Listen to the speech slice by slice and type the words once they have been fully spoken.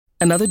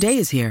Another day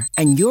is here,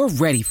 and you're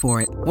ready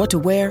for it. What to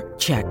wear?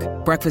 Check.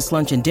 Breakfast,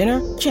 lunch, and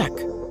dinner? Check.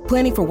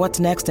 Planning for what's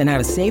next and how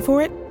to save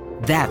for it?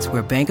 That's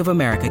where Bank of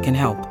America can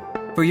help.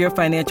 For your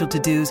financial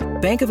to-dos,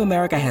 Bank of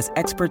America has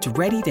experts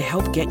ready to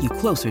help get you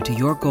closer to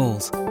your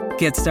goals.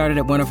 Get started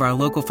at one of our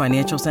local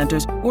financial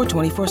centers or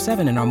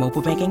 24/7 in our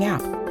mobile banking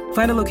app.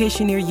 Find a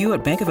location near you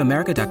at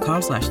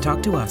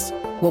bankofamerica.com/talktous.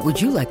 What would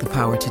you like the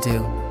power to do?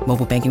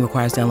 Mobile banking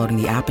requires downloading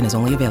the app and is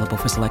only available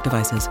for select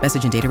devices.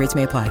 Message and data rates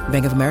may apply.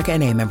 Bank of America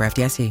N.A., member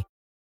FDIC.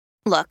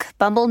 Look,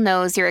 Bumble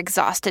knows you're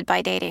exhausted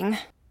by dating.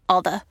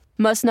 All the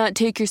must not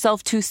take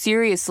yourself too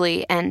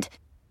seriously and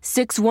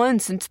 6'1"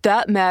 since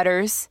that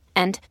matters.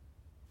 And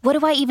what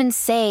do I even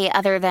say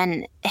other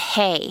than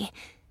hey?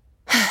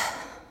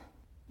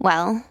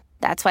 Well,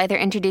 that's why they're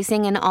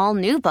introducing an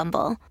all-new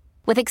Bumble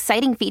with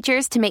exciting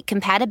features to make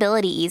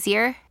compatibility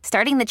easier,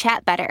 starting the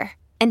chat better,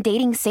 and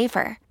dating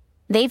safer.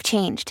 They've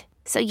changed,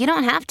 so you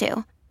don't have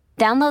to.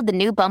 Download the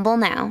new Bumble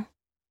now.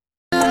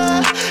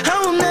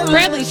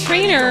 Bradley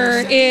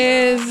Traynor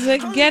is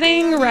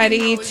getting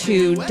ready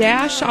to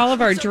dash all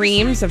of our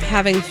dreams of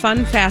having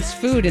fun fast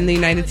food in the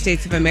United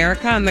States of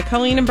America on the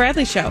Colleen and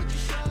Bradley Show.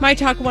 My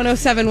Talk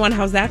 1071,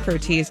 how's that for a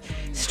tease?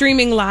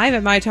 Streaming live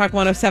at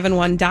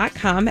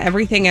mytalk1071.com,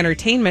 everything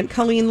entertainment.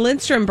 Colleen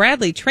Lindstrom,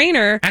 Bradley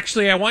Traynor.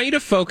 Actually, I want you to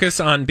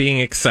focus on being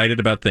excited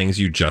about things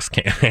you just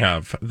can't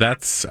have.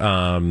 That's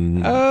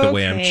the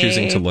way I'm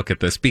choosing to look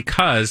at this,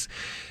 because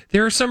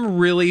there are some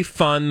really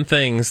fun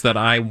things that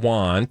I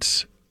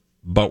want,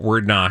 but we're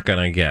not going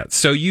to get.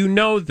 So you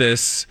know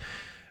this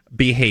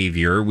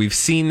behavior. We've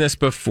seen this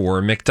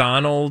before.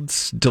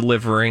 McDonald's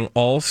delivering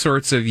all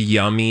sorts of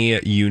yummy,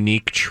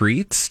 unique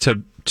treats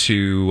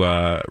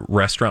to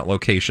restaurant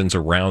locations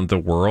around the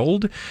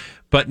world,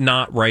 but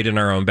not right in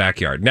our own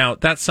backyard. Now,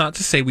 that's not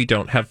to say we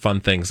don't have fun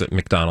things at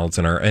McDonald's,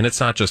 and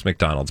it's not just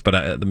McDonald's,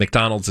 but the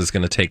McDonald's is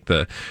going to take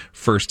the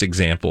first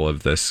example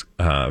of this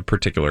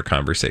particular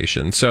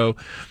conversation. So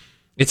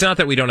it's not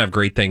that we don't have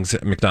great things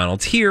at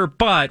McDonald's here,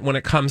 but when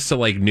it comes to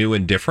like new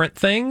and different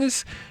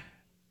things,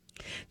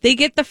 they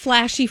get the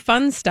flashy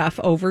fun stuff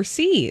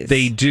overseas.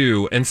 They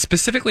do. And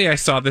specifically, I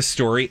saw this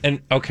story, and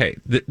okay,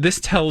 this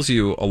tells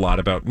you a lot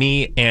about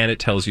me, and it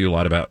tells you a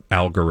lot about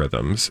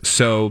algorithms.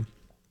 So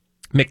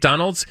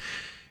McDonald's,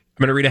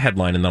 I'm going to read a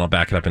headline, and then I'll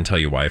back it up and tell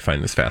you why I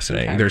find this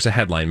fascinating. Okay. There's a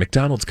headline: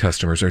 McDonald's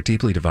customers are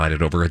deeply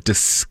divided over a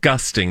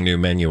disgusting new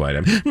menu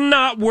item.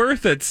 Not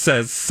worth it,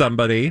 says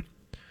somebody.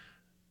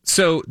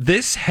 So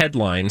this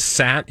headline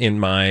sat in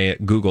my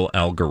Google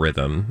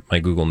algorithm, my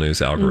Google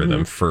News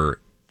algorithm, for,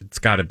 it's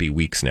got to be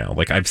weeks now.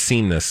 Like, I've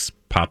seen this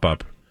pop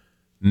up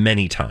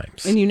many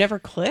times. And you never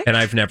clicked? And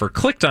I've never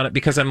clicked on it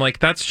because I'm like,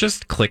 that's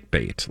just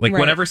clickbait. Like,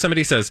 whenever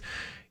somebody says,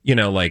 you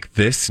know, like,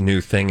 this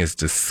new thing is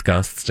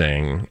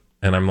disgusting,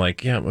 and I'm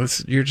like, yeah,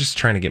 you're just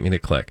trying to get me to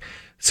click.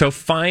 So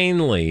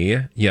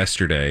finally,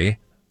 yesterday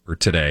or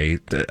today,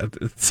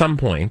 at some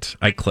point,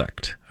 I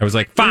clicked. I was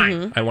like,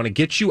 fine, I want to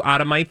get you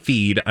out of my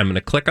feed. I'm going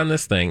to click on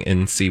this thing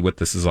and see what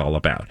this is all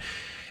about.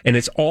 And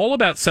it's all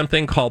about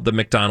something called the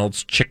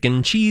McDonald's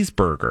Chicken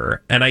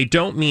Cheeseburger. And I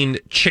don't mean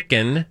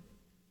chicken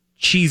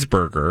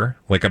cheeseburger,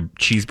 like a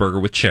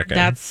cheeseburger with chicken.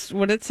 That's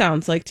what it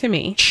sounds like to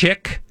me.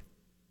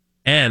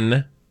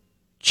 Chick-N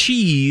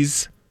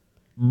cheese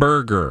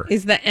burger.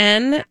 Is the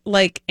N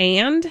like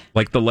and?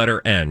 Like the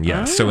letter N,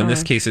 yes. Oh. So in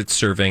this case, it's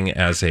serving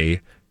as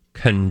a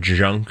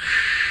conjunction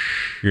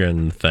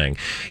thing.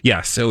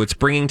 Yeah, so it's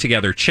bringing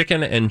together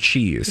chicken and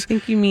cheese. I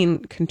think you mean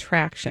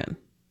contraction.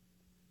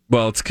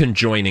 Well, it's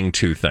conjoining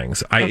two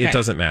things. It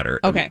doesn't matter.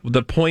 Okay.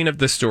 The point of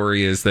the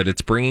story is that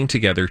it's bringing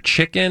together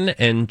chicken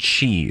and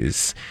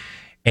cheese.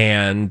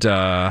 And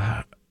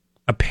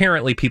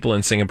apparently people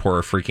in Singapore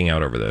are freaking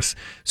out over this.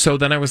 So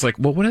then I was like,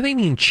 well, what do they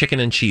mean chicken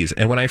and cheese?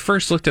 And when I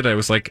first looked at it, I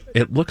was like,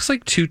 it looks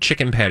like two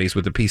chicken patties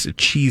with a piece of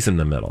cheese in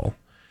the middle.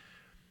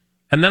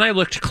 And then I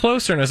looked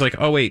closer and I was like,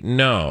 oh, wait,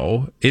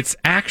 no. It's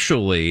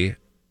actually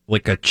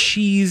like a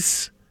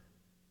cheese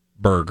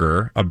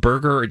burger, a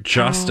burger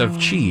just of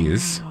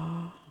cheese.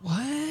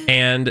 What?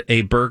 And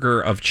a burger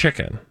of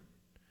chicken.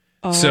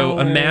 Oh. So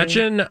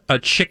imagine a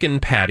chicken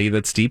patty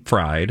that's deep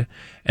fried,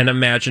 and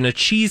imagine a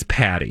cheese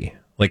patty,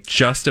 like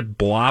just a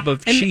blob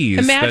of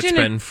cheese that's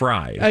been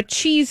fried. A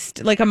cheese,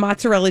 like a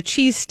mozzarella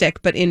cheese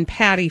stick, but in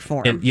patty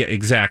form. And, yeah,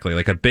 exactly.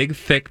 Like a big,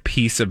 thick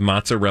piece of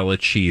mozzarella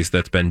cheese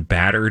that's been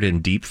battered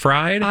and deep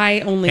fried.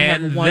 I only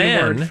have one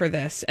word for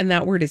this, and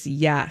that word is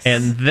yes.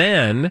 And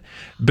then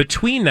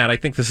between that, I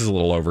think this is a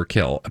little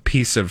overkill, a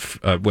piece of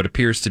what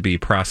appears to be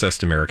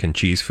processed American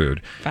cheese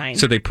food. Fine.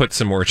 So they put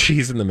some more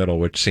cheese in the middle,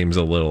 which seems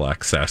a little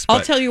excess.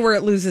 I'll tell you where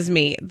it loses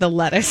me, the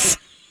lettuce.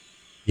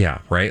 Yeah,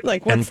 right.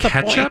 Like, what's the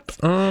ketchup?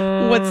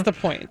 Point? What's the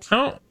point?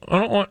 I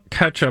don't want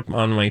ketchup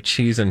on my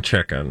cheese and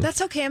chicken.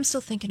 That's okay. I'm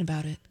still thinking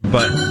about it.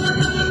 But okay,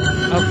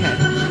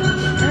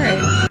 all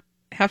right.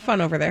 Have fun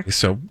over there.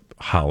 So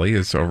Holly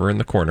is over in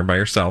the corner by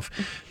herself,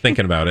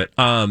 thinking about it.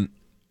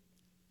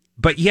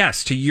 But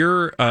yes, to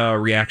your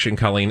reaction,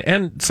 Colleen,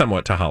 and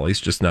somewhat to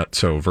Holly's, just not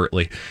so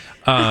overtly.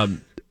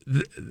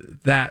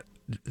 That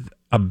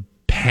a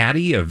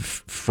patty of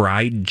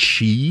fried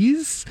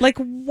cheese. Like,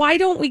 why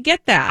don't we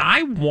get that?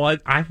 I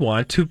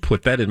want to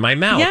put that in my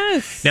mouth.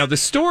 Yes. Now the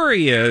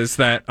story is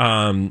that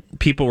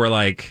people were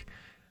like,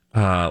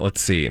 let's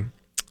see.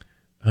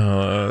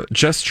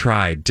 Just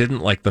tried,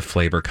 didn't like the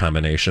flavor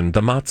combination.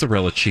 The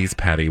mozzarella cheese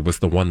patty was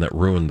the one that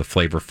ruined the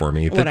flavor for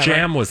me. The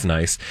jam was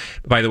nice.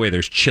 By the way,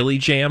 there's chili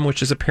jam,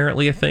 which is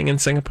apparently a thing in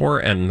Singapore,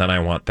 and then I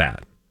want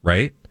that,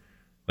 right?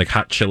 Like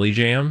hot chili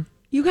jam.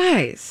 You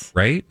guys.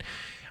 Right?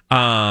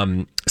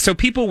 So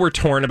people were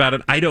torn about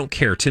it. I don't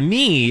care. To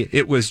me,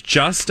 it was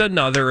just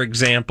another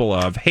example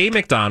of, hey,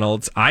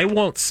 McDonald's, I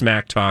won't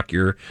smack talk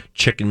your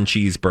chicken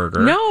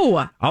cheeseburger.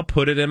 No. I'll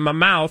put it in my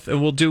mouth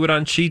and we'll do it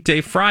on Cheat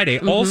Day Friday.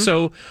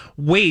 Also,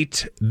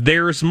 wait,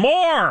 there's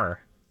more.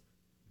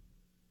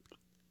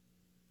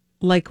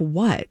 Like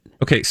what?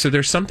 Okay, so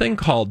there's something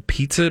called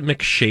Pizza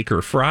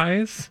McShaker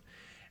fries,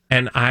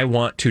 and I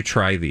want to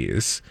try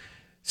these.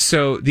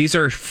 So these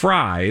are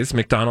fries,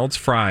 McDonald's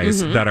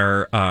fries, that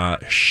are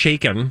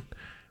shaken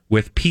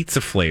with pizza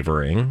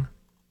flavoring,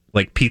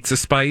 like pizza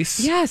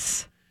spice.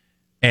 Yes.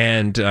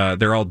 And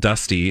they're all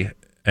dusty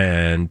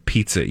and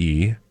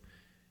pizza-y.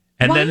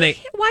 And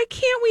Why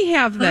can't we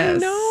have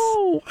this?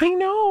 I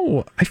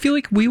know. I feel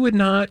like we would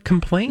not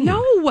complain.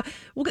 No.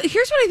 Well,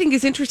 here's what I think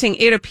is interesting.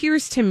 It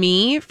appears to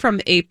me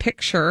from a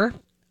picture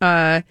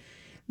that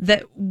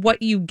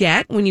what you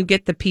get when you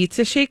get the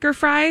pizza shaker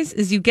fries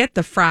is you get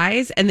the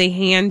fries and they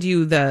hand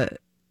you the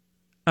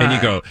and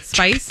you go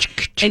spice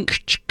and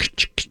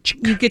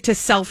you get to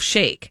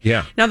self-shake.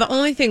 Yeah. Now, the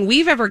only thing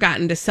we've ever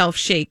gotten to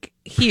self-shake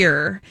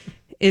here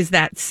is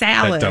that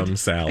salad. That dumb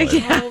salad.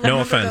 Yeah.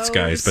 No offense,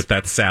 guys, but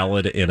that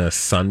salad in a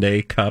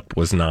sundae cup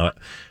was not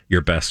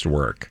your best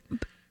work.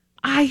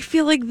 I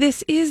feel like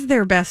this is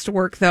their best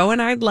work, though,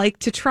 and I'd like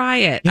to try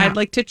it. Yeah. I'd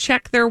like to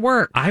check their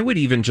work. I would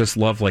even just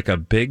love like a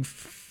big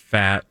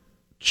fat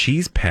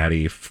cheese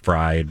patty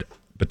fried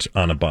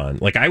on a bun.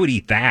 Like I would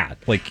eat that.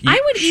 Like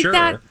I would eat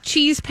that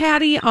cheese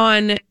patty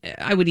on.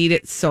 I would eat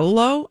it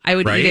solo. I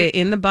would eat it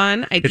in the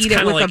bun. I'd eat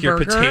it with like a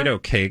burger. It's kind of like your potato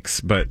cakes,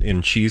 but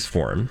in cheese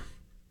form.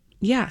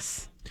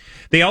 Yes.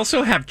 They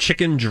also have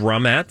chicken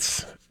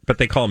drumettes, but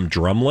they call them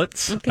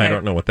drumlets. Okay. I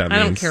don't know what that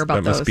means. I don't care about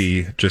those. That must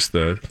be just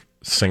the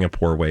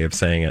Singapore way of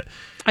saying it.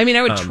 I mean,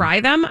 I would try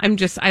them.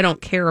 I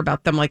don't care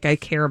about them like I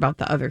care about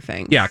the other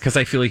things. Yeah, because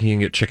I feel like you can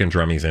get chicken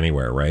drummies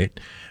anywhere, right?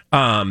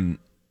 I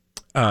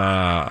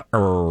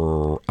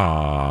will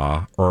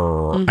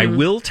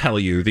tell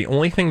you, the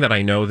only thing that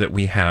I know that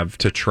we have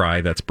to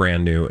try that's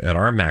brand new at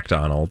our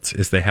McDonald's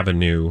is they have a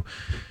new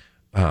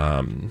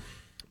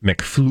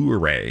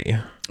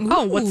McFlurry.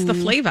 Oh, what's the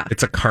flavor?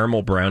 It's a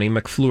caramel brownie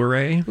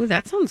McFlurry. Ooh,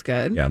 that sounds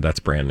good. Yeah, that's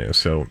brand new.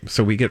 So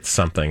we get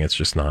something. It's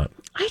just not.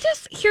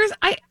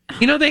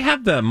 They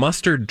have the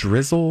mustard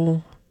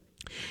drizzle.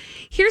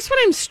 Here's what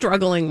I'm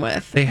struggling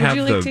with. They have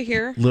Would you like to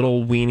hear?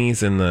 Little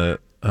weenies in the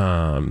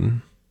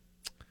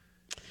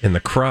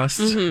crust.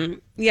 Mm-hmm.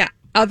 Yeah.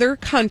 Other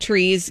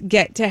countries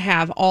get to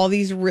have all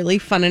these really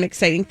fun and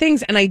exciting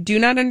things, and I do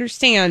not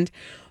understand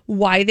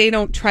why they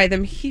don't try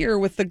them here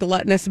with the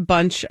gluttonous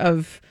bunch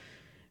of,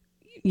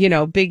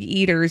 big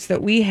eaters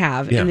that we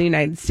have in the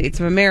United States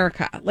of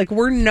America. Like,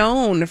 we're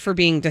known for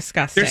being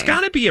disgusting. There's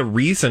got to be a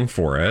reason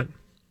for it.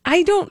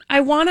 I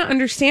want to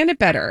understand it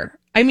better.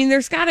 I mean,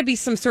 there's got to be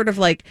some sort of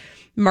like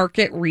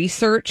market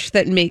research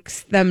that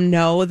makes them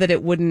know that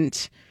it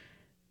wouldn't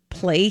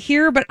play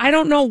here, but I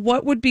don't know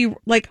what would be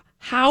like,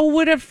 how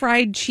would a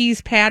fried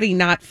cheese patty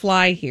not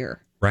fly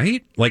here?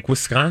 Right? Like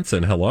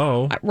Wisconsin.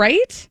 Hello.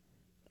 Right?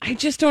 I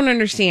just don't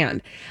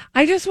understand.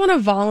 I just want to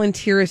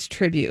volunteer as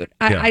tribute.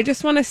 I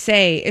just want to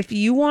say, if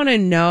you want to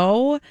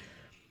know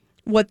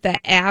what the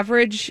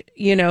average,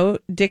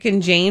 Dick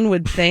and Jane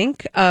would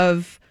think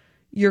of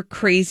your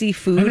crazy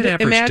food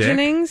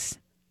imaginings.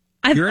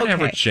 You're an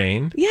average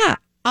Jane. Yeah.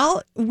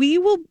 We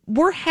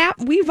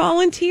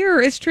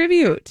volunteer as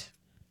tribute.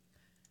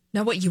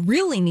 Now, what you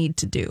really need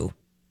to do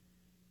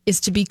is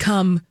to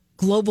become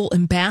global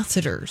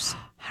ambassadors.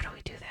 How do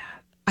we do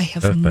that? I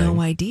have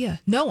no idea.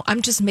 No,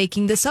 I'm just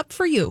making this up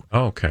for you.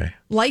 Oh, okay.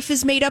 Life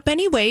is made up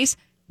anyways.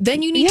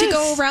 Then you need to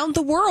go around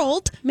the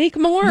world. Make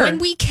more. When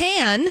we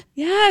can.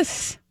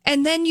 Yes.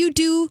 And then you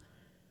do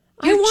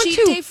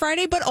Cheat Day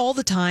Friday, but all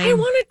the time. I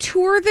want to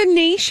tour the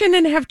nation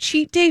and have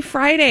Cheat Day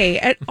Friday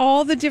at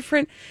all the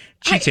different...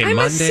 Cheat Day I'm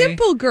Monday. A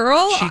simple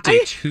girl. Cheat Day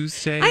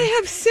Tuesday. I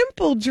have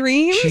simple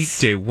dreams. Cheat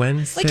Day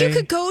Wednesday. Like you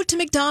could go to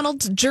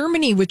McDonald's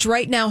Germany, which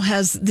right now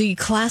has the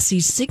classy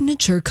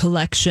signature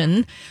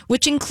collection,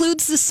 which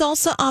includes the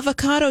salsa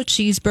avocado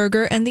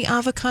cheeseburger and the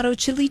avocado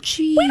chili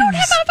cheese. We don't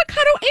have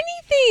avocado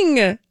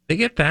anything. They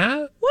get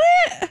that?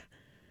 What?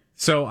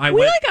 So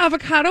we like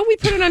avocado. We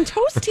put it on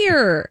toast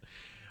here.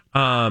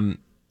 I'm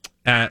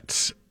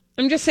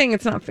just saying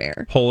it's not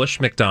fair. Polish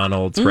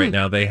McDonald's right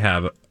now, they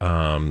have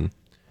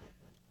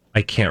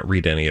I can't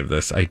read any of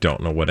this. I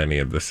don't know what any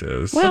of this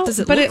is. Well,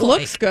 but it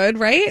looks good,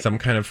 right? Some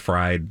kind of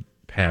fried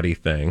patty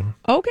thing.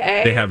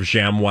 Okay. They have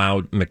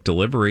ShamWow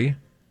McDelivery.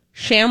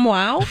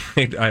 ShamWow?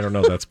 I don't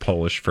know. That's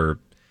Polish for...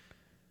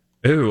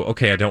 Ooh,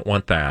 okay. I don't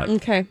want that.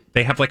 Okay.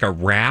 They have like a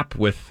wrap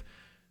with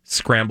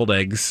scrambled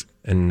eggs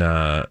and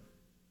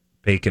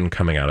bacon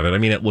coming out of it. I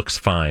mean, it looks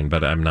fine,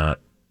 but I don't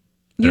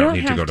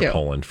need to go to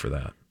Poland for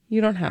that.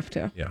 You don't have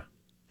to. Yeah.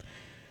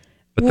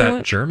 But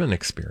that German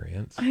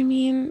experience. I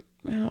mean,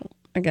 well,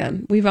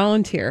 again, we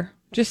volunteer.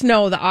 Just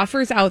know the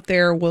offer's out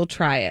there. We'll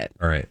try it.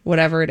 All right.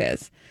 Whatever it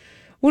is.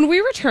 When we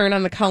return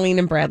on the Colleen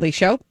and Bradley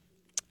show,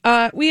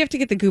 we have to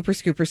get the Gooper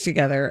Scoopers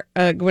together.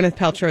 Gwyneth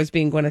Paltrow is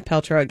being Gwyneth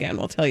Paltrow again.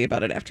 We'll tell you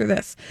about it after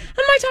this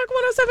on My Talk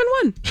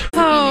 1071.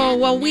 Oh,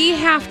 well, we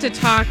have to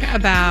talk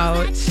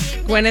about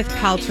Gwyneth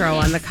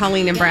Paltrow on the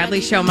Colleen and Bradley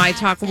show, My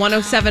Talk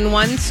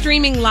 1071,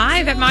 streaming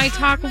live at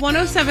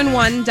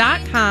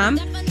mytalk1071.com.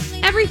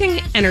 Everything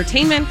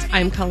Entertainment.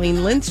 I'm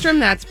Colleen Lindstrom.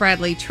 That's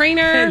Bradley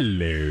Traynor.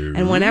 Hello.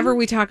 And whenever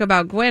we talk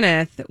about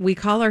Gwyneth, we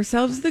call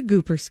ourselves the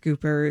Gooper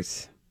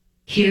Scoopers.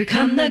 Here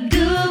come the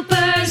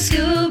Gooper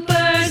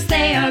Scoopers.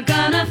 They are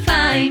gonna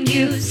find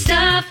you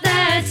stuff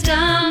that's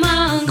dumb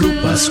on Goo.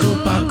 Goopa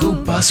scoopa,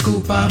 goopa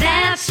scoopa.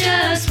 That's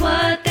just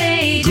what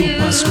they do.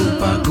 Goopa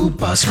scoopa,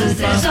 goopa scoopa. 'Cause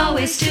there's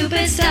always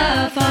stupid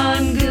stuff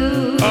on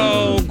Goo.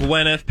 Oh,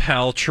 Gwyneth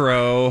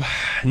Paltrow.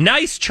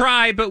 Nice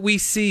try, but we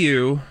see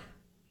you.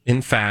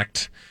 In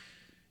fact,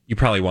 you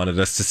probably wanted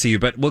us to see you,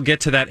 but we'll get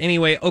to that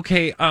anyway.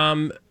 Okay,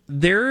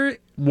 there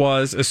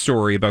was a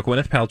story about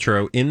Gwyneth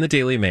Paltrow in the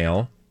Daily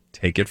Mail.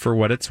 Take it for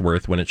what it's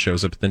worth when it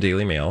shows up in the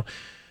Daily Mail.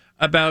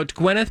 About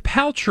Gwyneth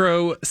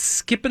Paltrow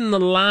skipping the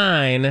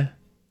line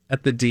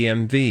at the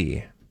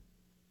DMV.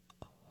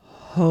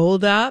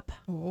 Hold up.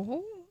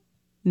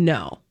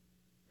 No.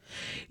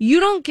 You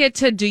don't get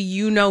to do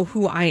you know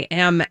who I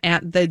am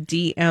at the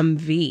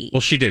DMV.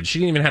 Well, she did. She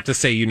didn't even have to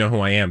say you know who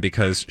I am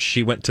because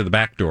she went to the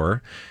back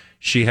door.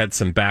 She had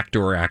some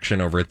backdoor action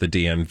over at the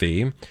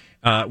DMV,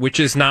 which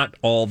is not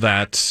all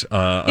that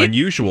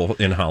unusual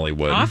in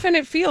Hollywood. Often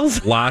it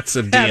feels lots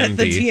of that at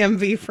the DMV.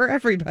 DMV for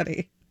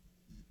everybody.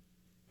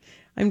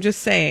 I'm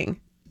just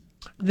saying.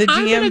 The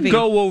I'm DMV. going to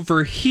go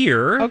over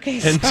here sorry.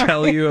 and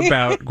tell you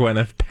about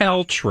Gwyneth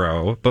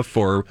Paltrow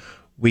before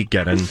we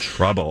get in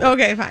trouble.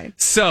 Okay, fine.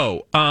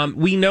 So,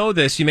 we know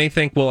this. You may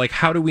think, well, like,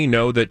 how do we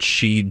know that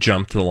she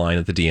jumped the line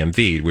at the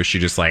DMV? Was she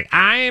just like,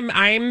 I'm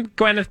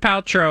Gwyneth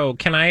Paltrow.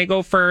 Can I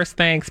go first?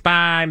 Thanks.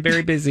 Bye. I'm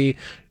very busy.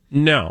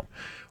 No.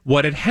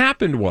 What had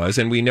happened was,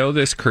 and we know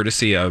this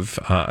courtesy of,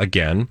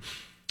 again,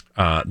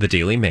 the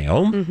Daily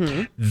Mail,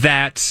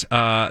 that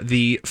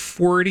the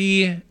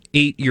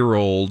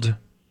 48-year-old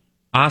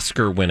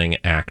Oscar-winning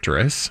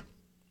actress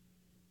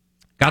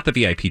got the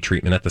VIP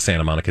treatment at the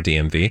Santa Monica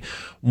DMV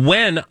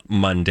when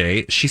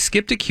Monday she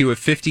skipped a queue of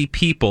 50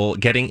 people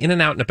getting in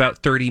and out in about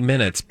 30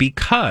 minutes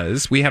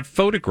because we have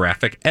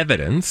photographic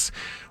evidence,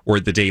 or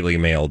the Daily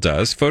Mail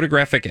does,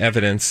 photographic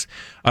evidence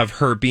of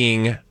her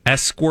being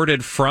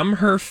escorted from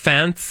her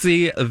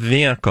fancy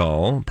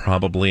vehicle,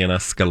 probably an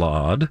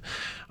Escalade.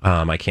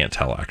 I can't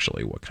tell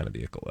actually what kind of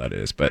vehicle that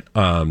is, but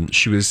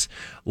she was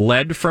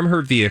led from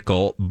her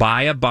vehicle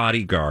by a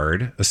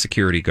bodyguard, a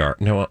security guard.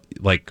 No,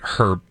 like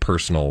her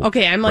personal.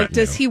 Okay, I'm like,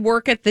 retinue. does he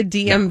work at the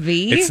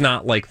DMV? No, it's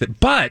not like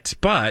that.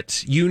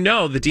 But you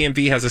know, the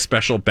DMV has a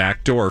special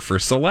back door for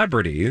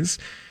celebrities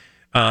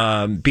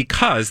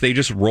because they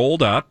just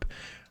rolled up.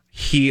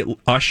 He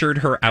ushered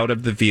her out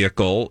of the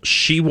vehicle.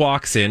 She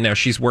walks in. Now,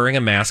 she's wearing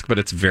a mask, but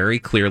it's very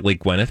clearly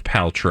Gwyneth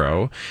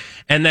Paltrow.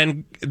 And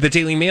then the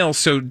Daily Mail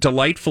so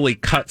delightfully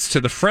cuts to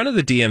the front of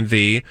the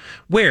DMV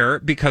where,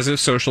 because of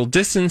social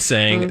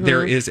distancing,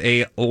 there is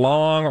a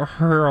long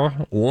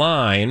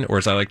line, or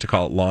as I like to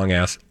call it,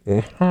 long-ass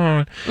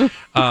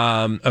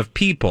of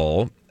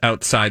people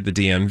outside the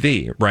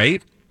DMV,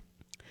 right?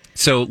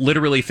 So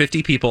literally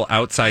 50 people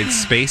outside,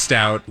 spaced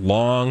out,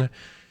 long.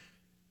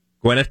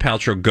 Gwyneth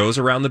Paltrow goes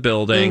around the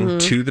building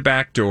to the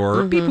back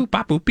door. Beep, boop,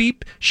 bop, boop,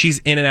 beep. She's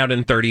in and out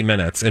in 30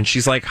 minutes. And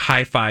she's like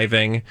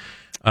high-fiving.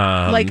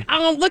 Like,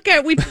 oh, look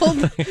at, we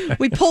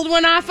pulled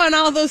one off on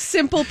all those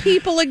simple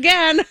people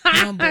again.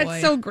 Oh, boy.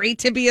 It's so great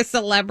to be a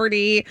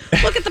celebrity.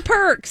 Look at the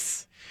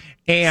perks.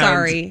 And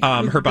Sorry.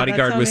 Her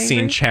bodyguard was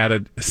seen angry?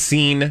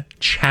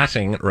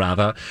 chatting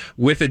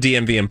with a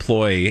DMV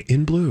employee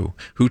in blue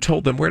who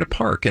told them where to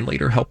park and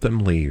later helped them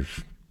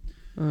leave.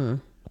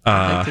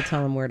 I'd like to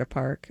tell them where to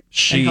park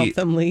and help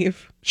them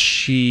leave.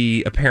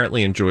 She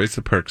apparently enjoys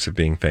the perks of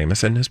being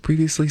famous and has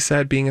previously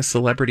said being a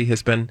celebrity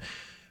has been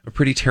a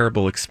pretty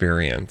terrible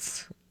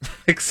experience,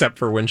 except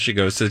for when she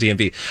goes to the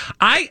DMV.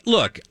 I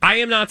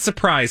am not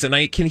surprised, and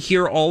I can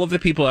hear all of the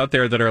people out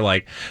there that are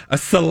like, a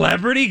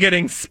celebrity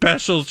getting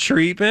special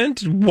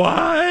treatment?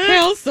 What?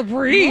 Hail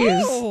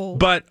Surprise.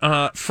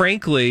 But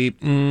frankly,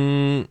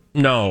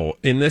 no.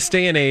 In this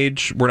day and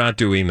age, we're not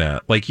doing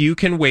that. Like, you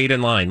can wait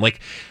in line.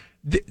 Like,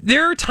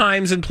 there are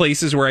times and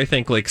places where I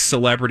think, like,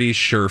 celebrities,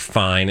 sure,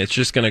 fine. It's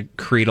just going to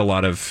create a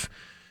lot of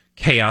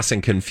chaos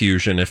and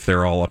confusion if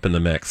they're all up in the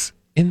mix.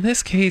 In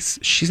this case,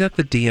 she's at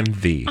the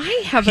DMV.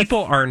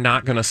 People are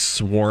not going to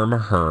swarm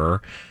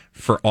her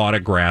for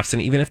autographs.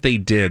 And even if they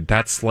did,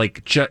 that's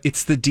like,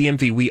 it's the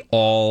DMV. We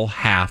all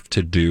have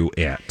to do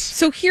it.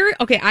 So here,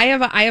 okay, I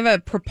have a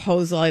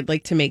proposal I'd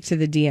like to make to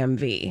the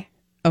DMV.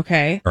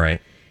 Okay. All right.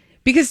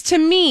 Because to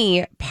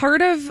me,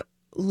 part of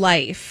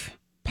life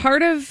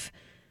part of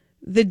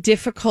the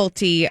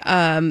difficulty,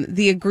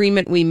 the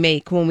agreement we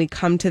make when we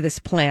come to this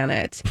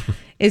planet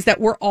is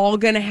that we're all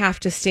going to have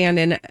to stand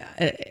in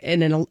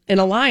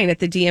a line at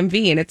the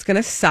DMV, and it's going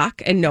to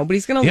suck, and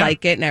nobody's going to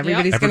like it, and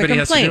everybody's going to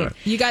complain.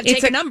 You got to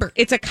take a number.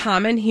 It's a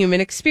common human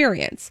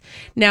experience.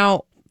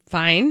 Now,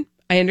 fine,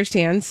 I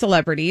understand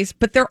celebrities,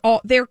 but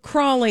they're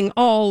crawling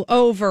all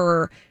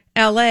over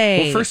LA.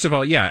 Well, first of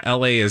all, yeah,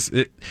 LA is,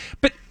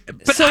 but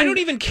so, I don't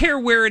even care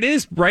where it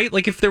is, right?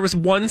 Like if there was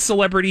one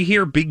celebrity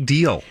here, big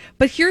deal.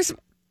 But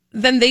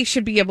then they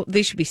should be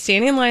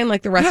standing in line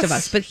like the rest of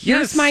us. But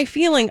here's my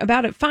feeling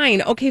about it.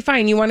 Fine. Okay,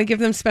 fine. You want to give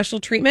them special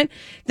treatment?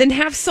 Then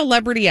have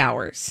celebrity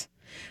hours.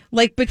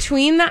 Like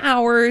between the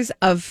hours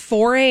of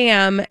 4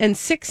 a.m. and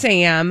 6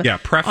 a.m. Yeah,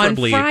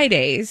 preferably on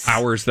Fridays.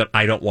 Hours that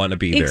I don't want to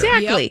be there.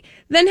 Exactly. Yep.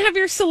 Then have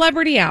your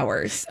celebrity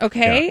hours,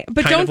 okay? Yeah.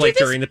 But kind don't of like do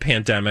this during the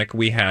pandemic,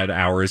 we had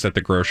hours at the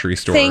grocery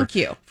store. Thank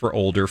you. For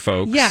older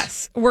folks.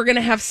 Yes, we're going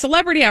to have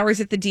celebrity hours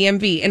at the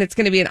DMV, and it's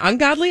going to be an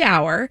ungodly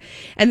hour,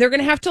 and they're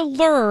going to have to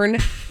learn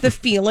the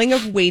feeling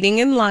of waiting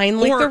in line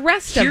like the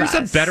rest of us.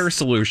 Here's a better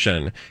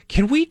solution.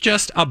 Can we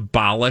just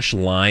abolish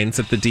lines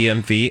at the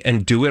DMV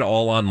and do it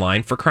all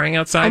online, for crying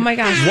outside? Oh my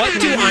gosh. What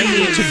do I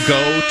need to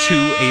go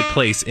to a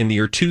place in the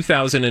year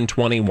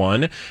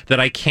 2021 that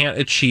I can't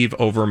achieve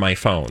over my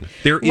phone?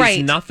 There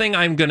is nothing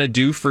I'm going to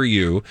do for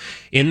you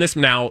in this.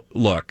 Now,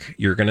 look,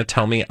 you're going to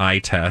tell me eye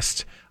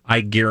test.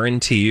 I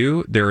guarantee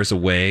you there is a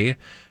way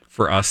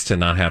for us to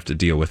not have to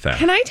deal with that.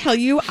 Can I tell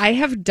you, I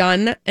have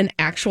done an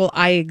actual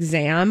eye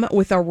exam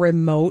with a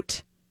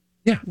remote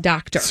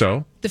doctor.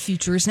 So? The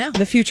future is now.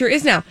 The future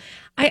is now.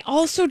 I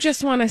also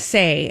just want to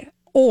say,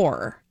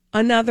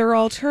 another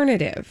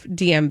alternative,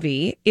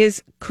 DMV,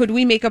 is could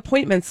we make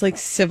appointments like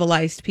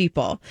civilized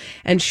people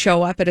and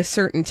show up at a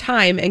certain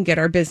time and get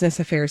our business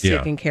affairs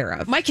taken care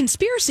of? My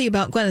conspiracy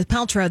about Gwyneth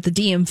Paltrow at the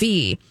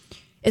DMV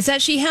is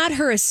that she had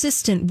her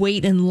assistant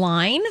wait in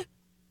line,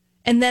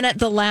 and then at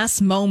the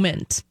last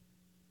moment,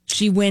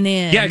 she went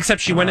in. Yeah,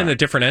 except she went in a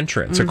different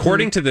entrance,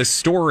 according to this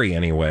story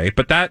anyway.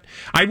 But that,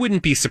 I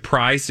wouldn't be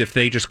surprised if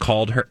they just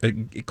called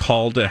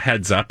a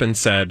heads up and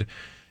said,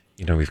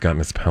 we've got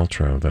Miss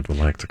Paltrow that would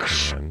like to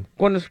come in.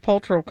 Gwyneth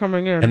Paltrow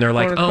coming in. And they're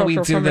like, we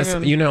do this,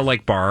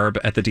 like Barb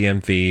at the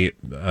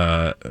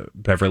DMV,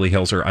 Beverly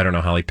Hills, or I don't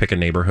know, Holly, pick a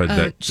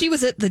neighborhood. She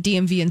was at the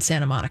DMV in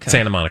Santa Monica.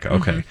 Santa Monica,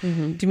 okay.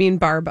 Mm-hmm. Do you mean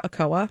Barb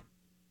Akoa?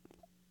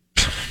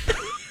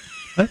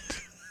 What?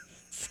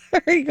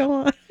 Sorry, go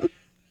on.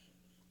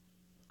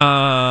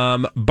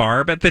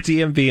 Barb at the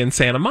DMV in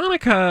Santa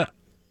Monica,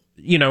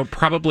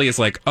 probably is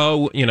like,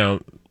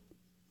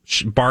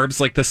 Barb's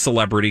like the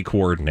celebrity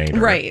coordinator.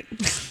 Right.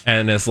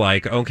 And is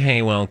like,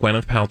 okay, well,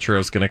 Gwyneth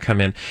Paltrow's going to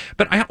come in.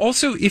 But I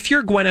also, if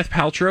you're Gwyneth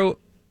Paltrow,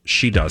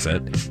 she does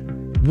it.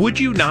 Would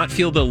you not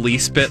feel the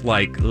least bit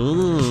like,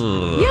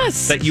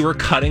 yes, that you were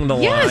cutting the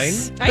line?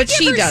 But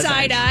she doesn't.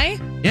 Side eye.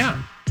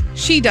 Yeah.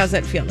 She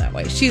doesn't feel that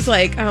way. She's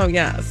like, oh,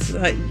 yes,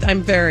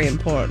 I'm very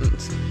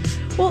important.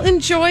 Well,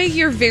 enjoy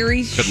your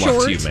very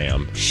short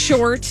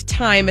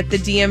time at the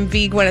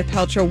DMV. Gwyneth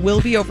Paltrow will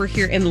be over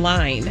here in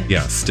line.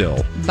 Yeah,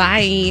 still.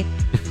 Bye.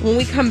 When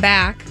we come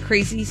back,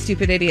 Crazy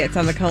Stupid Idiots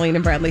on the Colleen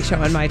and Bradley Show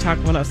on My Talk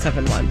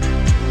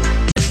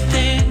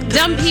 107.1.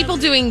 Dumb people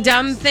doing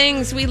dumb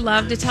things. We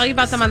love to tell you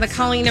about them on the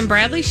Colleen and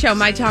Bradley Show,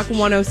 My Talk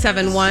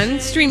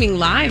 107.1, streaming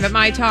live at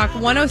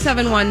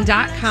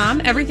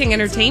MyTalk1071.com. Everything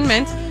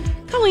Entertainment.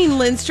 Colleen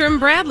Lindstrom,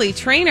 Bradley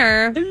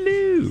Trainer.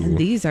 Hello. And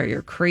these are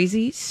your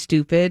crazy,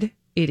 stupid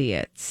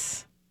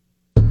idiots.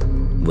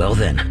 Well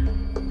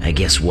then, I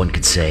guess one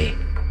could say,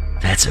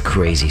 that's a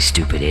crazy,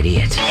 stupid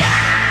idiot.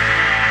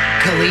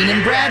 Colleen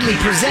and Bradley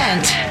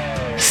present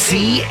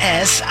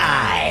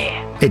CSI.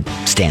 It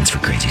stands for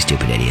Crazy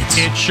Stupid Idiots.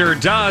 It sure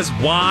does.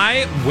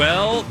 Why?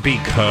 Well,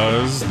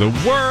 because the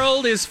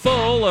world is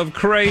full of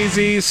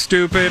crazy,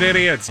 stupid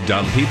idiots.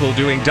 Dumb people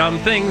doing dumb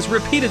things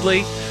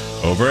repeatedly,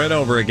 over and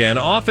over again,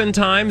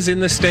 oftentimes in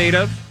the state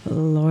of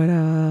Florida.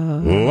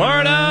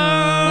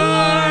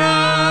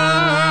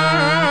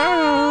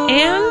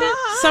 And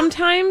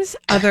sometimes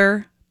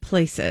other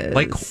places.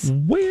 Like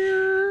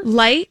where?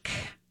 Like,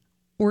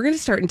 we're going to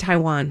start in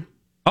Taiwan.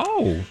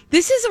 Oh.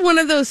 This is one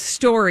of those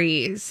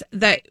stories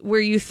where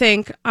you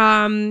think,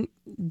 dumb?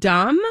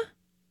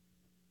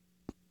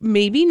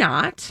 Maybe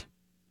not.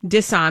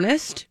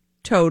 Dishonest?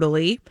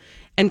 Totally.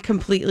 And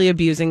completely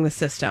abusing the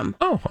system.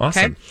 Oh,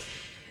 awesome. Okay?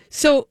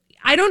 So,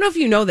 I don't know if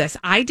you know this.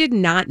 I did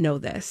not know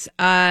this.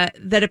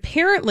 That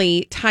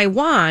apparently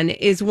Taiwan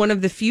is one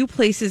of the few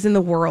places in the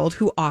world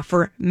who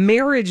offer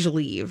marriage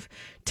leave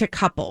to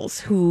couples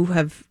who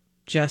have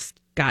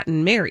just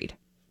gotten married.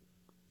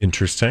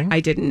 Interesting. I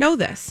didn't know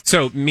this.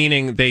 So,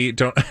 meaning they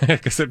don't,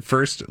 because at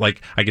first,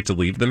 like, I get to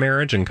leave the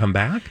marriage and come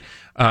back?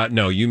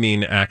 No, you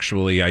mean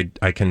actually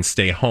I can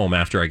stay home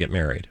after I get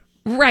married.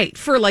 Right,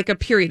 for like a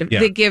period of,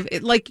 they give,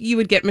 like you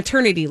would get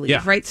maternity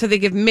leave, right? So they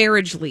give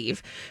marriage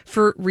leave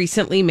for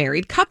recently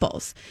married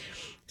couples.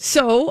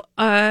 So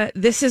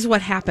this is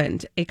what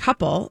happened. A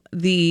couple,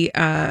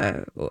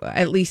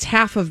 at least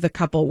half of the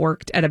couple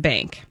worked at a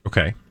bank.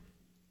 Okay.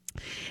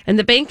 And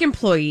the bank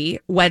employee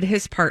wed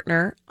his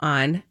partner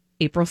on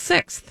April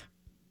 6th.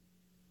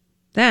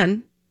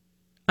 Then,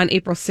 on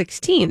April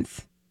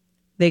 16th,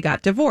 they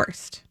got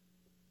divorced.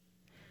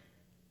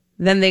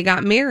 Then they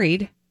got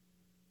married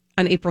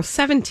on April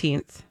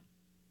 17th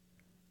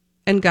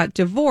and got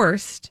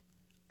divorced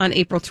on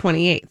April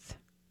 28th.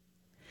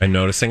 I'm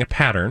noticing a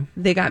pattern.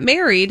 They got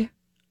married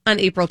on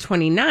April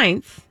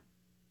 29th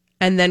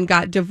and then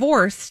got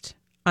divorced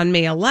on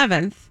May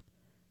 11th.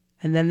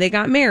 And then they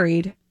got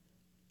married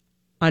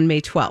on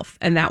May 12th.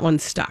 And that one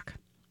stuck.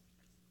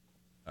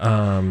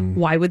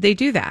 Why would they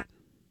do that?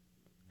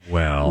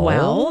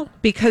 Well,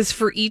 because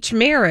for each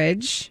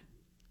marriage,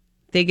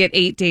 they get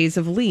 8 days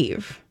of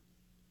leave.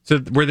 So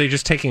were they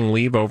just taking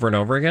leave over and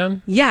over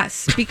again?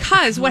 Yes,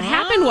 because what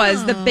happened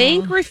was the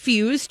bank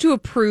refused to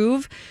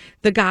approve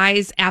the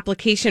guy's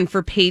application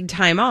for paid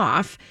time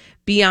off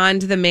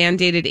beyond the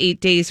mandated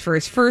 8 days for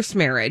his first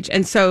marriage.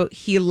 And so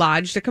he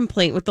lodged a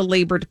complaint with the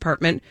Labor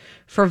Department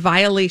for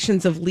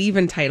violations of leave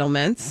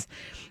entitlements.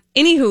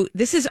 Anywho,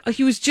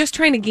 he was just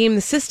trying to game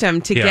the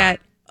system to get,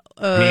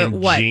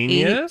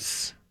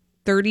 genius?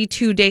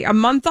 32 days, a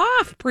month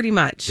off, pretty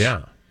much.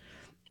 Yeah.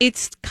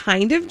 It's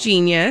kind of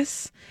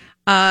genius.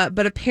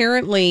 But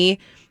apparently,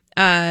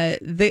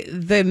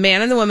 the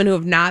man and the woman who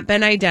have not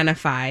been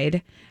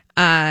identified,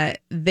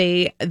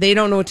 they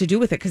don't know what to do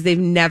with it because they've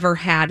never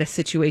had a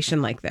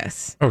situation like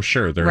this. Oh,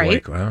 sure. They're right?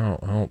 like, well,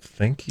 I don't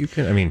think you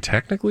can. I mean,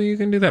 technically you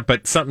can do that,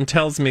 but something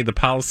tells me the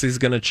policy is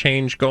going to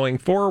change going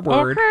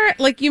forward. Okay.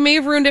 Like, you may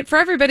have ruined it for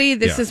everybody.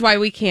 This is why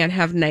we can't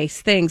have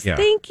nice things. Yeah.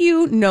 Thank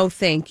you. No,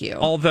 thank you.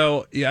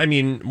 Although, I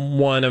mean,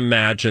 one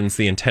imagines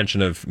the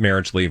intention of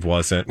marriage leave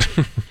wasn't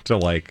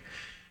to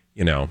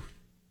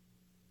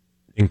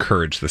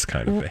encourage this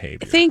kind of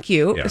behavior. Thank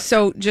you. Yeah.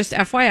 So just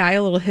FYI, a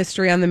little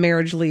history on the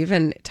marriage leave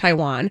in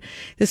Taiwan.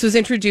 This was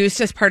introduced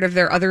as part of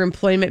their other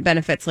employment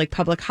benefits like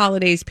public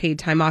holidays, paid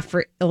time off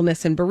for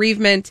illness and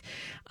bereavement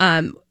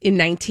in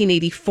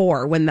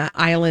 1984 when the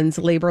island's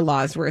labor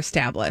laws were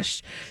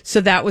established. So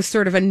that was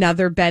sort of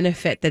another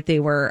benefit that they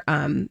were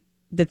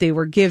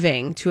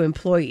giving to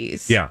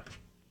employees. Yeah.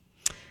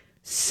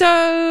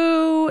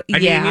 So, I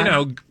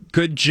mean,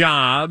 good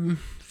job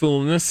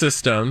fooling the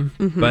system,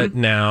 but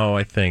now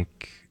I think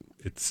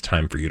it's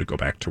time for you to go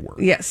back to work.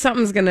 Yeah,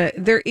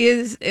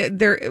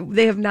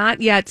 they have not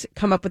yet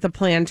come up with a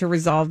plan to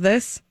resolve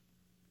this.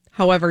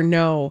 However,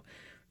 know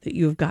that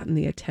you have gotten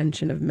the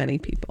attention of many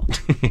people.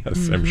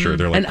 Yes, I'm sure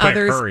they're like, and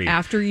others hurry.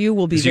 After you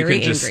will be very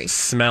angry. You can just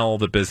smell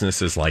the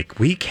businesses like,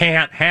 we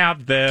can't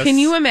have this. Can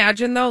you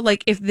imagine, though,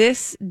 like if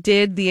this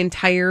did the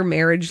entire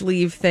marriage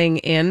leave thing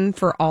in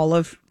for all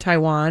of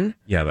Taiwan?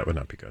 Yeah, that would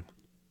not be good.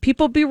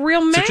 People be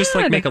real mad. So just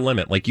like make a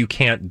limit. Like you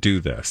can't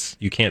do this.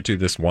 You can't do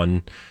this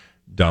one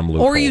dumb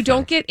loophole. Or you thing.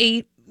 don't get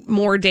 8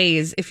 more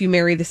days if you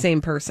marry the same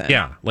person.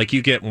 Yeah. Like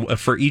you get,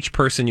 for each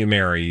person you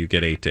marry, you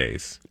get 8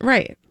 days.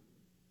 Right.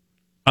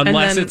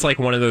 Unless it's like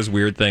one of those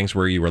weird things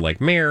where you were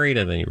like married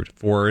and then you were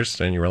divorced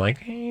and you were like,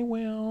 hey,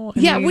 well.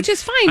 Yeah, which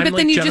is fine. But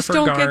then you just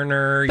don't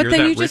Garner, get. But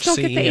then you just don't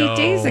get the 8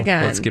 days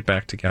again. Let's get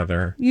back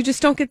together. You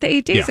just don't get the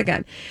 8 days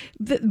again.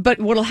 But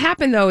what'll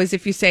happen though is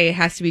if you say it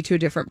has to be to a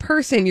different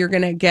person, you're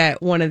going to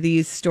get one of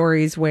these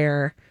stories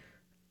where,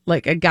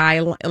 like a guy,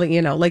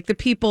 like the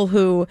people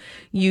who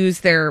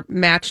use their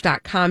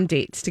Match.com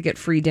dates to get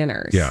free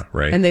dinners. Yeah,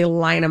 right. And they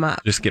line them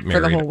up. Just get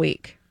married for the whole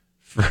week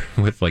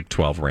with like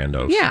 12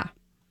 randos. Yeah.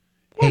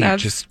 Hey,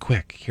 just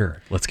quick,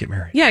 here, let's get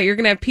married. Yeah, you're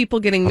going to have people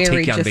getting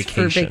married just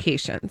for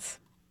vacations.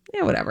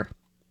 Yeah, whatever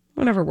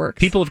works.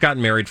 People have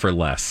gotten married for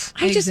less.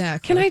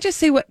 Can I just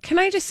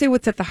say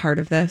what's at the heart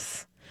of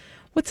this?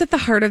 What's at the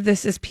heart of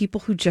this is people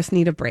who just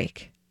need a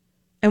break.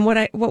 And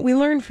what we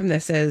learned from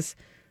this is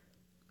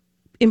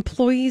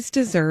employees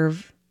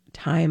deserve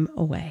time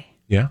away.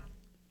 Yeah.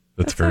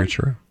 That's very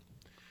true.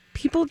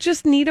 People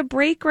just need a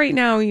break right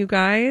now, you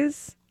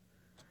guys.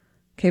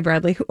 Okay,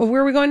 Bradley,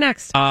 where are we going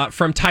next?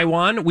 From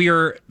Taiwan, we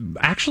are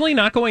actually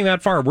not going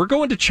that far. We're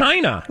going to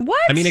China.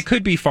 What? I mean, it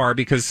could be far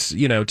because,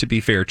 to be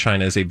fair,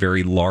 China is a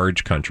very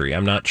large country.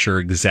 I'm not sure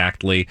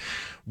exactly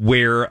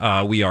where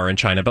we are in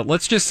China, but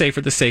let's just say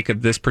for the sake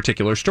of this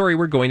particular story,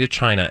 we're going to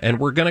China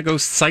and we're going to go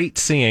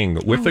sightseeing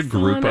with a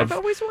group I've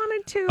always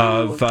wanted to.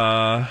 of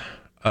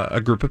a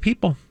group of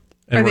people.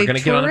 And are we're they going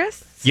to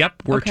tourists?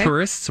 Yep, we're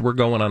tourists. We're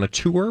going on a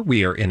tour.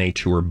 We are in a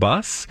tour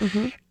bus.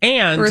 Mm-hmm.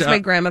 And or as my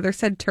grandmother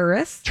said,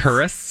 tourists.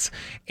 Tourists.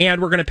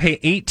 And we're going to pay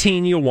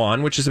 18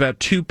 yuan, which is about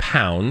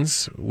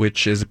 £2,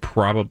 which is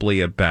probably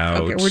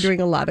about... Okay, we're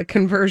doing a lot of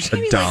conversion.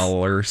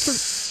 $1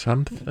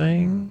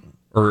 something?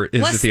 Or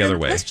is it the other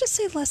way? Let's just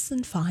say less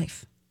than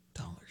 $5.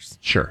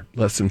 Sure,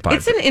 less than $5.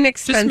 It's an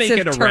inexpensive Just make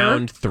it tour.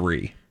 around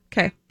 $3.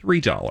 Okay.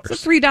 $3.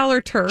 It's a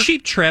 $3 tour.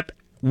 Cheap trip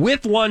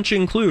with lunch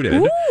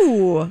included.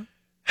 Ooh.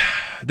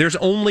 There's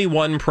only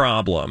one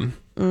problem.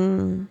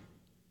 Do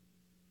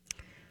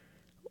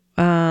you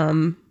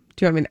want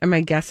me? Am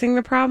I guessing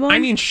the problem? I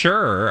mean,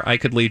 sure, I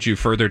could lead you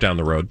further down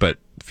the road, but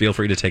feel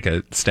free to take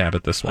a stab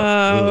at this one.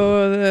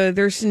 Oh,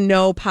 there's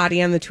no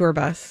potty on the tour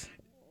bus.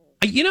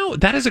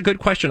 That is a good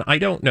question. I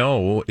don't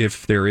know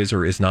if there is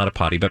or is not a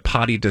potty, but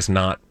potty does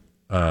not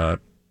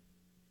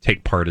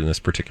take part in this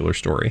particular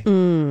story.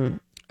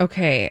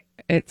 Okay.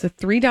 It's a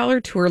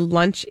 $3 tour.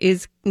 Lunch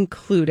is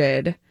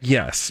included.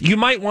 Yes. You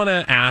might want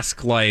to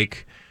ask,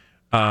 like,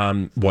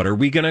 what are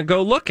we going to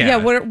go look at?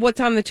 Yeah, what's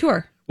on the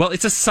tour? Well,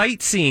 it's a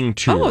sightseeing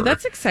tour. Oh,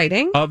 that's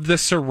exciting. Of the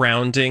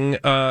surrounding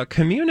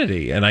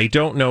community. And I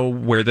don't know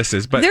where this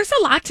is, but there's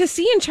a lot to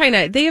see in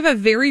China. They have a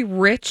very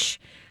rich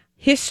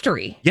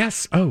history.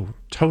 Yes. Oh,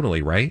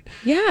 totally, right?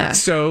 Yeah.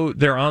 So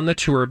they're on the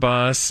tour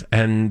bus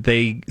and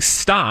they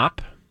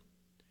stop.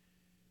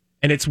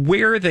 And it's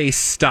where they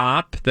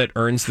stop that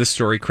earns the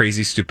story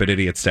crazy, stupid,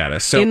 idiot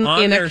status. So in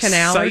their a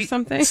canal or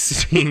something?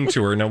 Sightseeing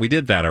tour. No, we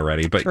did that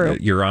already,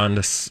 but you're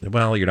on to,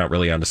 well, you're not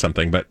really onto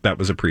something, but that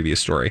was a previous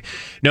story.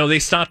 No, they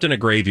stopped in a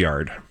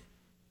graveyard.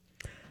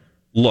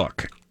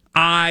 Look,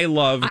 I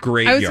love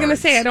graveyards. I was going to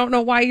say, I don't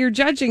know why you're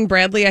judging,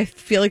 Bradley. I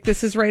feel like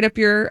this is right up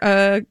your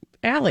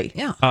alley.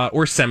 Yeah.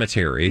 Or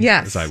cemetery,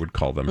 yes, as I would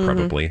call them,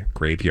 probably.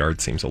 Graveyard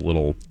seems a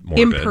little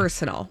morbid.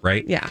 Impersonal.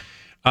 Right? Yeah.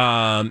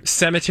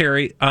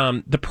 Cemetery.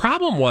 The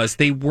problem was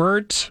they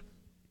weren't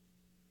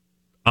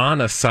on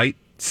a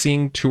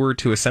sightseeing tour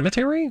to a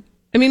cemetery.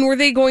 I mean, were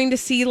they going to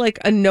see like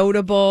a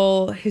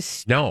notable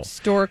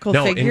historical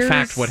figure? No, in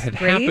fact, what had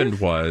happened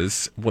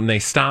was when they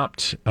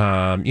stopped,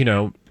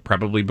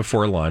 probably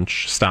before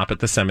lunch, stop at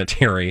the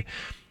cemetery.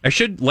 I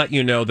should let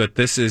you know that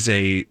this is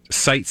a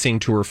sightseeing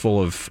tour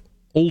full of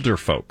older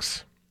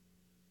folks.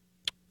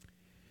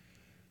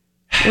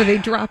 Were they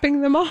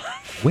dropping them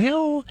off?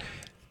 Well,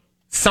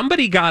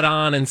 somebody got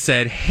on and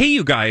said, hey,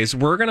 you guys,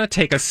 we're going to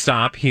take a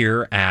stop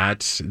here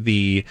at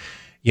the,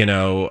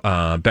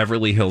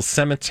 Beverly Hills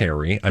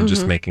Cemetery. I'm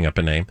just making up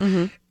a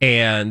name.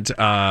 And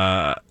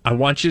I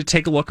want you to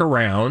take a look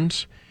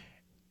around.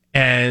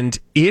 And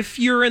if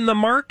you're in the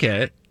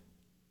market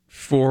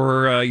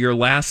for your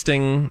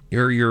lasting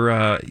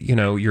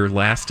your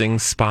lasting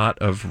spot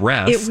of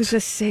rest, it was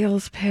a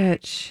sales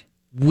pitch.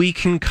 We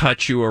can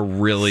cut you a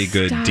really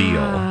good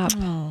deal.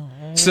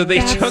 So they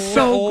took the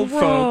old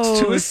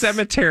folks to a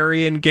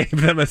cemetery and gave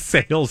them a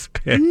sales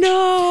pitch.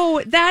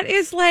 No, that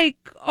is like,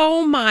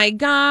 oh my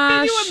gosh.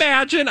 Can you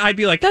imagine? I'd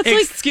be like,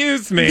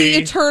 excuse me. The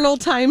eternal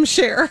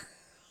timeshare.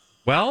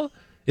 Well,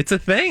 it's a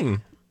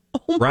thing,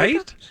 right?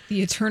 Gosh.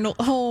 The eternal,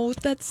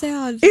 that's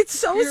sad. It's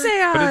so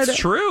sad. But it's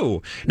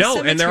true.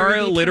 No, and there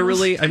are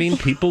literally,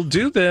 people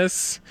do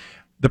this.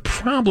 The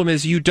problem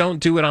is you don't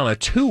do it on a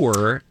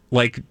tour,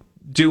 like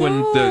doing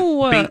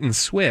the bait and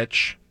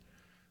switch.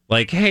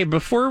 Like, hey,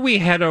 before we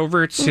head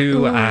over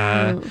to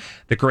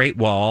the Great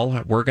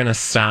Wall, we're going to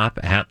stop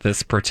at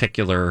this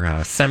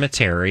particular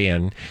cemetery.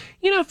 And,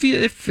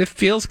 if it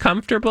feels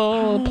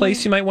comfortable, a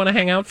place you might want to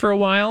hang out for a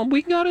while,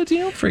 we got a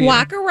deal for you.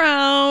 Walk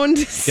around,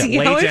 see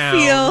how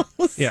it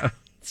feels. Yeah.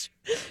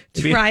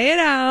 Try it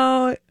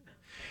out.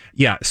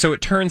 Yeah, so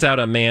it turns out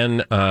a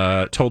man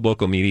told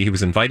local media he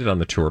was invited on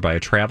the tour by a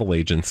travel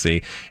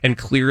agency, and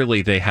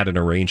clearly they had an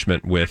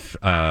arrangement with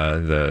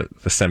the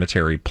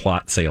cemetery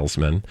plot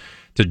salesman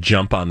to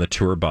jump on the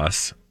tour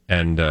bus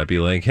and be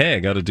like, hey, I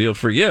got a deal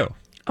for you.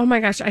 Oh my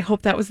gosh, I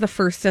hope that was the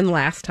first and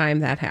last time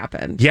that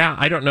happened. Yeah,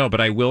 I don't know,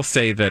 but I will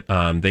say that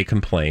they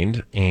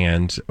complained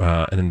and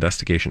an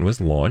investigation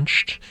was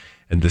launched,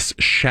 and this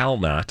shall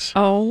not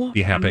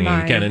be happening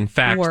again. In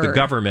fact, the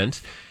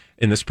government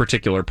in this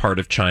particular part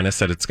of China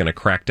said it's going to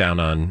crack down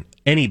on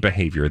any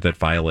behavior that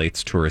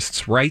violates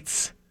tourists'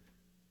 rights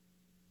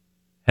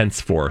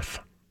henceforth.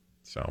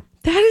 So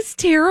that is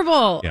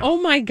terrible. Yeah.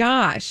 Oh my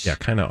gosh. Yeah,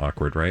 kind of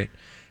awkward, right?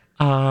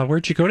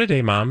 Where'd you go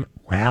today, Mom?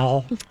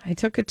 Well, I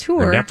took a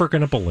tour. You're never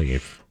going to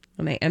believe.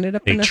 And I ended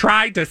up They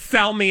tried to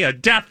sell me a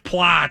death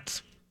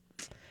plot.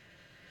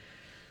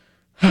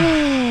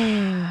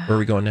 Where are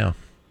we going now?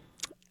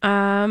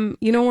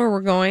 You know where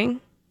we're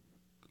going?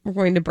 We're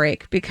going to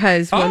break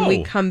because when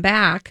we come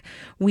back,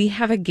 we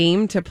have a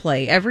game to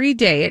play. Every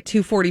day at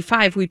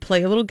 2:45, we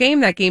play a little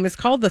game. That game is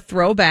called the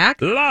Throwback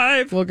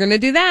Live. We're going to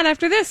do that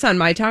after this on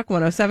My Talk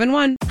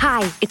 107.1.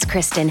 Hi, it's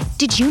Kristen.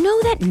 Did you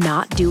know that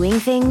not doing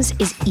things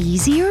is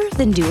easier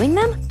than doing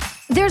them?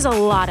 There's a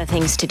lot of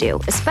things to do,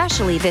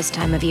 especially this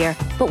time of year.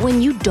 But when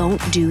you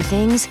don't do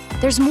things,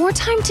 there's more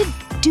time to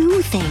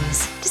do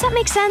things. Does that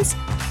make sense?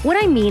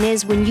 What I mean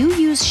is when you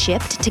use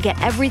Shipt to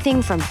get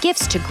everything from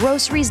gifts to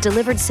groceries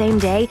delivered same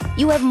day,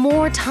 you have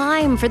more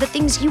time for the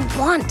things you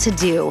want to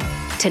do.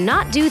 To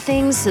not do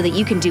things so that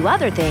you can do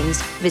other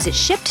things, visit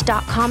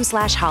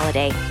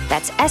shipt.com/holiday.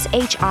 That's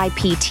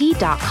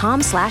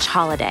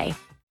SHIPT.com/holiday.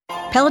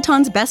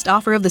 Peloton's best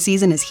offer of the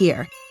season is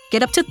here.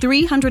 Get up to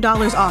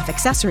 $300 off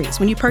accessories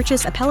when you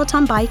purchase a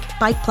Peloton bike,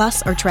 Bike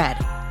Plus, or Tread.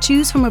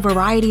 Choose from a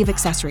variety of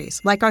accessories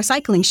like our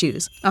cycling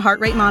shoes, a heart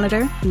rate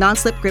monitor,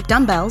 non-slip grip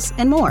dumbbells,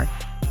 and more.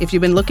 If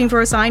you've been looking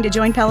for a sign to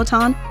join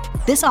Peloton,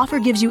 this offer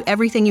gives you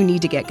everything you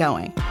need to get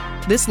going.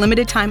 This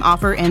limited time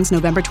offer ends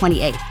November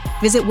 28th.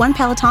 Visit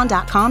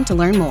onepeloton.com to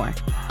learn more.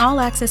 All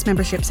access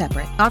membership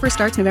separate. Offer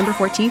starts November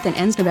 14th and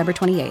ends November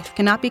 28th.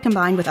 Cannot be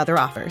combined with other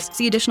offers.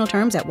 See additional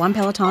terms at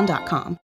onepeloton.com.